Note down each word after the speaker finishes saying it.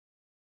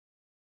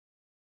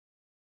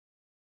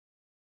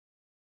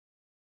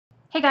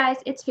Hey guys,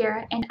 it's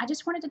Vera, and I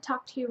just wanted to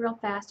talk to you real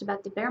fast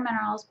about the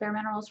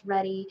bareMinerals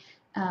Ready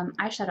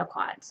eyeshadow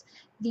quads.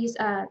 These,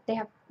 they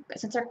have,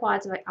 since they're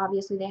quads,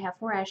 obviously they have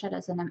 4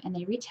 eyeshadows in them, and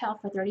they retail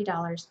for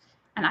 $30.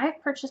 And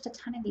I've purchased a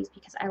ton of these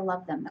because I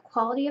love them. The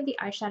quality of the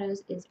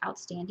eyeshadows is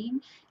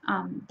outstanding.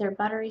 They're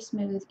buttery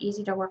smooth,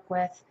 easy to work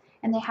with,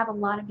 and they have a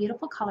lot of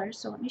beautiful colors,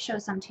 so let me show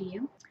some to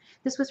you.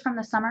 This was from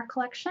the summer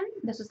collection.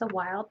 This is the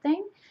Wild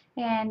thing,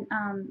 and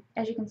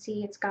as you can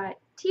see, it's got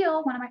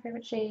teal, one of my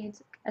favorite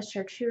shades, a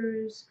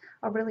chartreuse,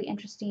 a really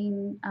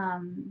interesting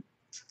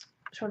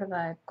sort of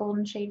a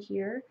golden shade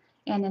here,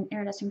 and an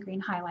iridescent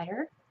green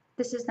highlighter.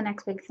 This is the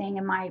next big thing,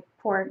 and my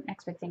poor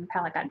next big thing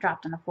palette got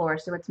dropped on the floor,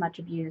 so it's much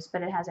abused,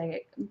 but it has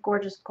a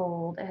gorgeous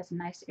gold, it has a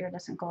nice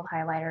iridescent gold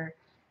highlighter,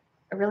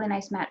 a really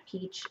nice matte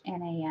peach,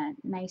 and a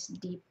nice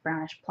deep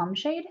brownish plum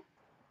shade.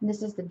 And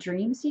this is the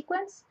Dream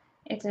sequence.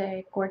 It's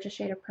a gorgeous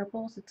shade of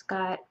purples. It's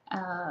got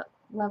a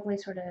lovely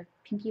sort of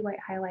pinky white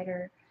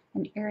highlighter,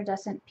 an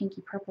iridescent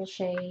pinky purple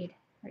shade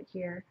right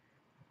here,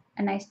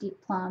 a nice deep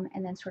plum,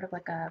 and then sort of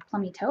like a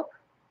plummy taupe.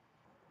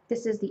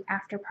 This is the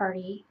After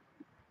Party,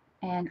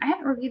 and I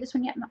haven't reviewed this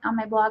one yet on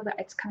my blog, but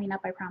it's coming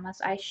up, I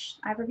promise.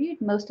 I've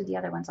reviewed most of the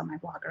other ones on my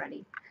blog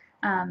already.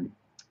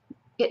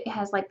 It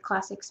has like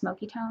classic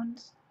smoky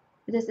tones.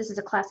 This is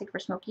a classic for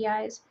smoky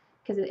eyes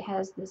because it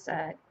has this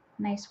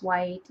nice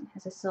white, it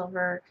has a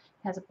silver,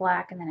 it has a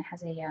black, and then it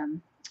has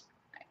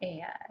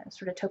a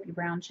sort of taupey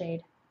brown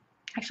shade.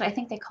 Actually, I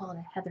think they call it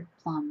a heathered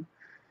plum,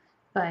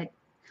 but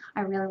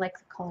I really like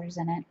the colors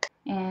in it.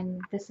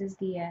 And this is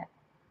the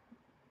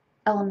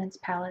Elements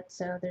palette,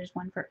 so there's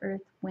one for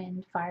earth,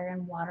 wind, fire,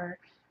 and water,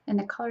 and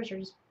the colors are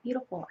just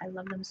beautiful. I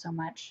love them so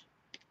much.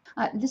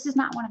 This is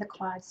not one of the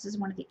quads, this is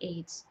one of the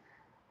 8s,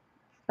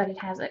 but it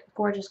has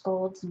gorgeous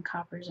golds and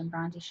coppers and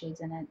bronzy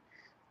shades in it.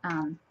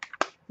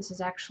 This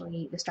is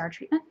actually the Star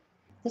Treatment.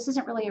 This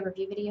isn't really a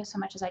review video so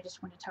much as I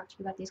just want to talk to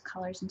you about these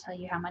colors and tell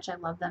you how much I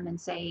love them and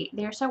say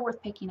they're so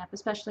worth picking up,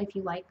 especially if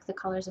you like the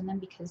colors in them,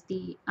 because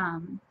the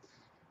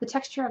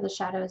texture of the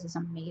shadows is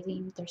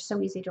amazing. They're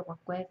so easy to work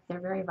with.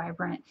 They're very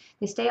vibrant.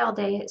 They stay all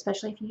day,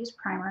 especially if you use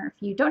primer.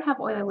 If you don't have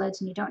oily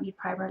lids and you don't need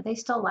primer, they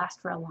still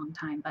last for a long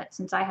time. But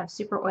since I have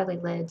super oily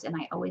lids and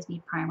I always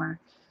need primer,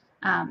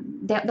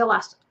 they'll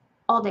last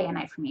all day and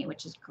night for me,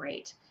 which is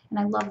great. And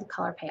I love the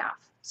color payoff.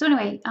 So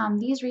anyway,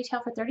 these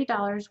retail for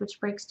 $30, which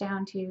breaks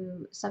down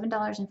to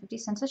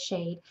 $7.50 a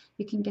shade.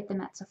 You can get them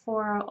at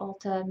Sephora,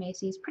 Ulta,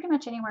 Macy's, pretty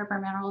much anywhere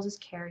bareMinerals is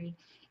carried.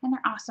 And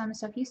they're awesome.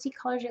 So if you see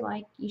colors you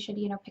like, you should,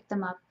 pick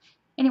them up.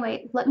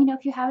 Anyway, let me know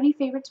if you have any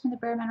favorites from the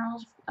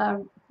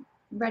bareMinerals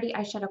Ready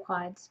Eyeshadow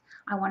Quads.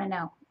 I want to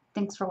know.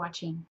 Thanks for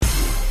watching.